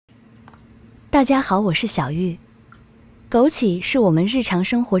大家好，我是小玉。枸杞是我们日常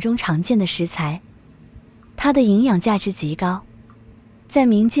生活中常见的食材，它的营养价值极高，在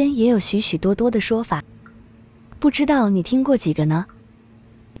民间也有许许多多的说法，不知道你听过几个呢？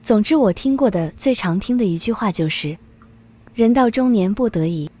总之我听过的最常听的一句话就是人到中年不得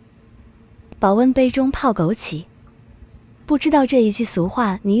已，保温杯中泡枸杞。不知道这一句俗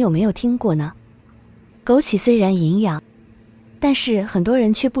话你有没有听过呢？枸杞虽然营养，但是很多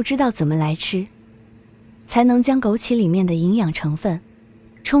人却不知道怎么来吃，才能将枸杞里面的营养成分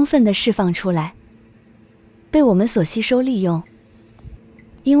充分地释放出来，被我们所吸收利用。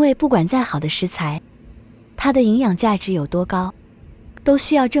因为不管再好的食材，它的营养价值有多高，都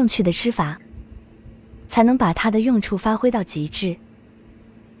需要正确的吃法，才能把它的用处发挥到极致。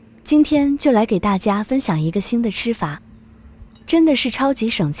今天就来给大家分享一个新的吃法，真的是超级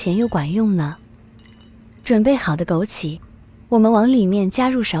省钱又管用呢。准备好的枸杞，我们往里面加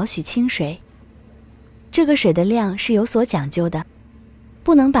入少许清水，这个水的量是有所讲究的，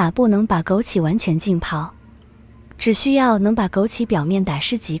不能把枸杞完全浸泡，只需要能把枸杞表面打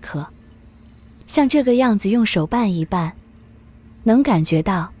湿即可。像这个样子用手拌一拌，能感觉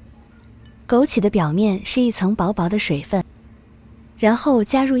到枸杞的表面是一层薄薄的水分，然后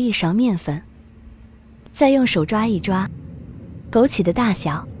加入1勺面粉，再用手抓一抓，枸杞的大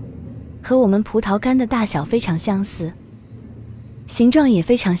小和我们葡萄干的大小非常相似，形状也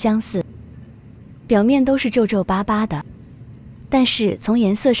非常相似，表面都是皱皱巴巴的，但是从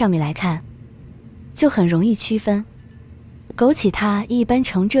颜色上面来看，就很容易区分。枸杞它一般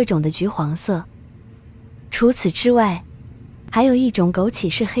呈这种的橘黄色，除此之外，还有一种枸杞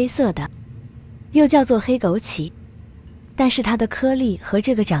是黑色的，又叫做黑枸杞，但是它的颗粒和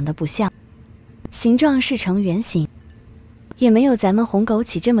这个长得不像，形状是呈圆形，也没有咱们红枸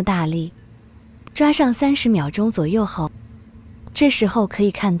杞这么大力。抓上30秒钟左右后，这时候可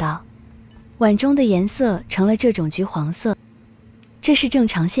以看到碗中的颜色成了这种橘黄色，这是正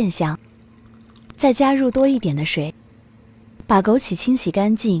常现象。再加入多一点的水，把枸杞清洗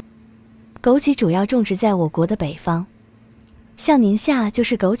干净。枸杞主要种植在我国的北方，像宁夏就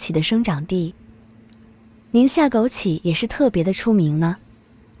是枸杞的生长地，宁夏枸杞也是特别的出名呢。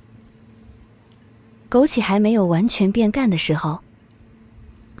枸杞还没有完全变干的时候，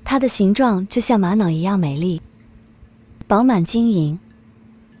它的形状就像玛瑙一样美丽，饱满晶莹，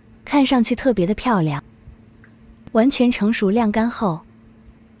看上去特别的漂亮。完全成熟晾干后，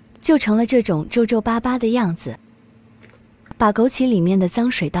就成了这种皱皱巴巴的样子。把枸杞里面的脏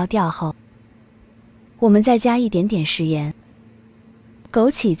水倒掉后，我们再加一点点食盐。枸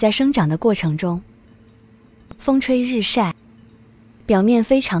杞在生长的过程中，风吹日晒，表面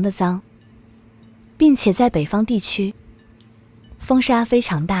非常的脏，并且在北方地区，风沙非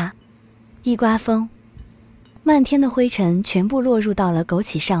常大，一刮风，漫天的灰尘全部落入到了枸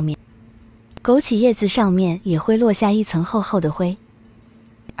杞上面，枸杞叶子上面也会落下一层厚厚的灰。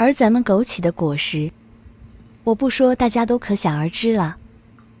而咱们枸杞的果实，我不说大家都可想而知了。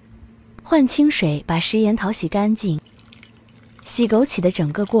换清水把食盐淘洗干净，洗枸杞的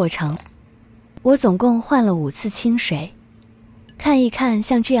整个过程，我总共换了5次清水。看一看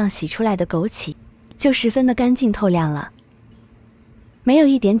像这样洗出来的枸杞，就十分的干净透亮了，没有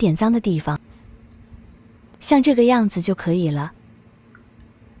一点点脏的地方，像这个样子就可以了。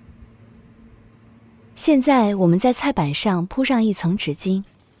现在我们在菜板上铺上一层纸巾，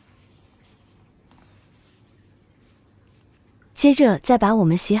接着再把我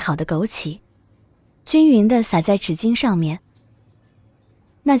们洗好的枸杞均匀地撒在纸巾上面。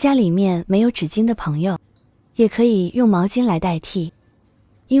那家里面没有纸巾的朋友，也可以用毛巾来代替，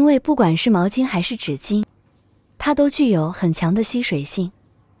因为不管是毛巾还是纸巾，它都具有很强的吸水性。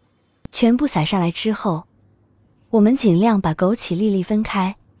全部撒上来之后，我们尽量把枸杞粒粒分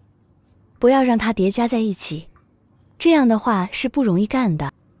开，不要让它叠加在一起，这样的话是不容易干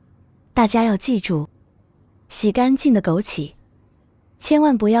的。大家要记住，洗干净的枸杞千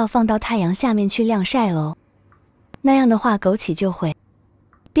万不要放到太阳下面去晾晒哦，那样的话枸杞就会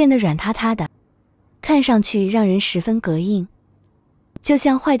变得软塌塌的，看上去让人十分膈应，就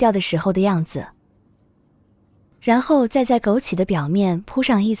像坏掉的时候的样子。然后再在枸杞的表面铺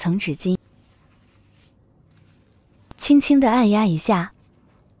上一层纸巾，轻轻地按压一下，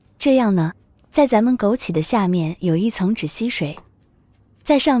这样呢，在咱们枸杞的下面有一层纸吸水，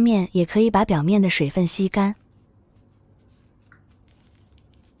在上面也可以把表面的水分吸干。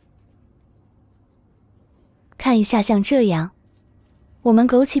看一下，像这样，我们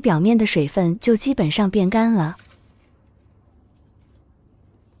枸杞表面的水分就基本上变干了。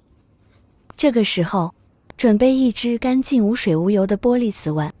这个时候，准备一只干净无水无油的玻璃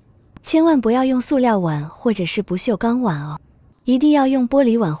瓷碗，千万不要用塑料碗或者是不锈钢碗哦，一定要用玻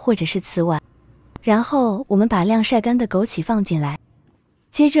璃碗或者是瓷碗。然后我们把晾晒干的枸杞放进来，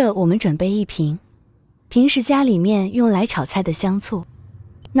接着我们准备一瓶平时家里面用来炒菜的香醋。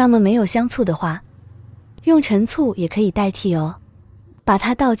那么没有香醋的话，用陈醋也可以代替哦。把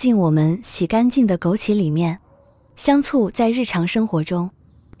它倒进我们洗干净的枸杞里面。香醋在日常生活中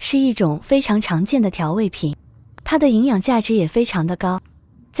是一种非常常见的调味品，它的营养价值也非常的高。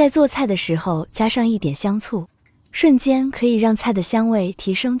在做菜的时候加上一点香醋，瞬间可以让菜的香味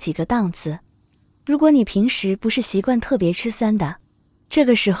提升几个档次。如果你平时不是习惯特别吃酸的，这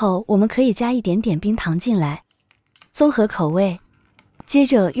个时候我们可以加一点点冰糖进来，综合口味。接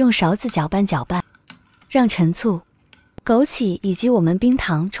着用勺子搅拌搅拌，让陈醋、枸杞以及我们冰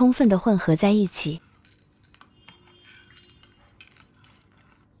糖充分的混合在一起。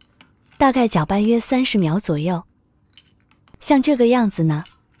大概搅拌约30秒左右。像这个样子呢，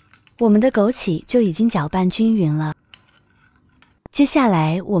我们的枸杞就已经搅拌均匀了。接下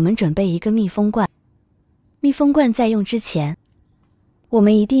来我们准备一个密封罐。密封罐在用之前，我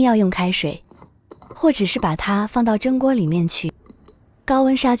们一定要用开水，或者是把它放到蒸锅里面去，高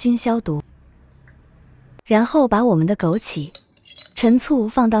温杀菌消毒。然后把我们的枸杞、陈醋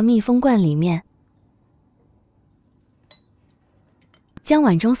放到密封罐里面，将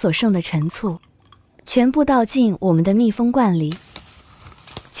碗中所剩的陈醋全部倒进我们的密封罐里，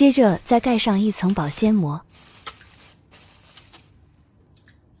接着再盖上一层保鲜膜，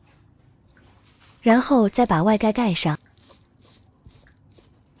然后再把外盖盖上，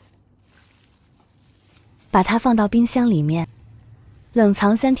把它放到冰箱里面，冷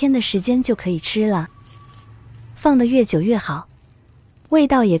藏3天的时间就可以吃了。放得越久越好，味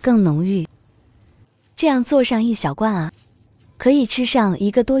道也更浓郁。这样做上一小罐啊，可以吃上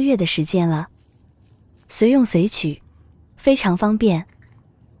1个多月的时间了。随用随取，非常方便，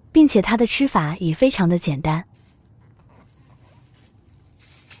并且它的吃法也非常的简单。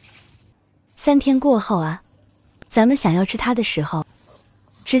3天过后啊，咱们想要吃它的时候，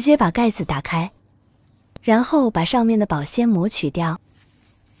直接把盖子打开，然后把上面的保鲜膜取掉。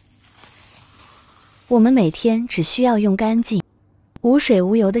我们每天只需要用干净、无水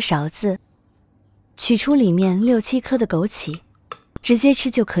无油的勺子，取出里面6、7颗的枸杞，直接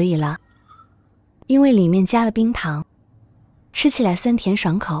吃就可以了。因为里面加了冰糖，吃起来酸甜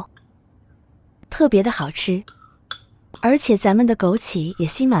爽口，特别的好吃。而且咱们的枸杞也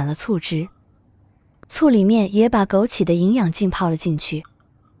吸满了醋汁，醋里面也把枸杞的营养浸泡了进去。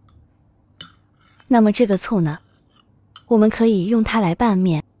那么这个醋呢，我们可以用它来拌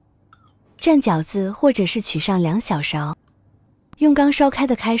面、蘸饺子，或者是取上2小勺，用刚烧开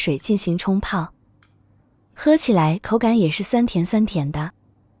的开水进行冲泡，喝起来口感也是酸甜酸甜的。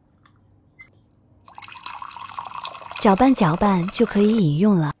搅拌搅拌就可以饮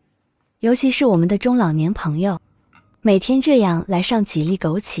用了，尤其是我们的中老年朋友，每天这样来上几粒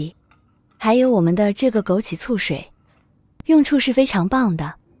枸杞，还有我们的这个枸杞醋水，用处是非常棒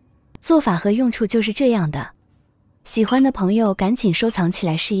的。做法和用处就是这样的，喜欢的朋友赶紧收藏起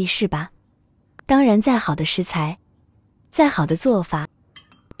来试一试吧。当然，再好的食材，再好的做法，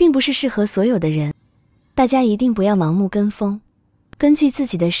并不是适合所有的人，大家一定不要盲目跟风，根据自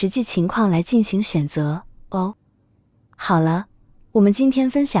己的实际情况来进行选择哦。好了，我们今天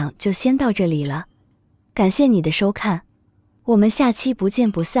分享就先到这里了，感谢你的收看，我们下期不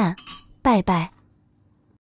见不散，拜拜。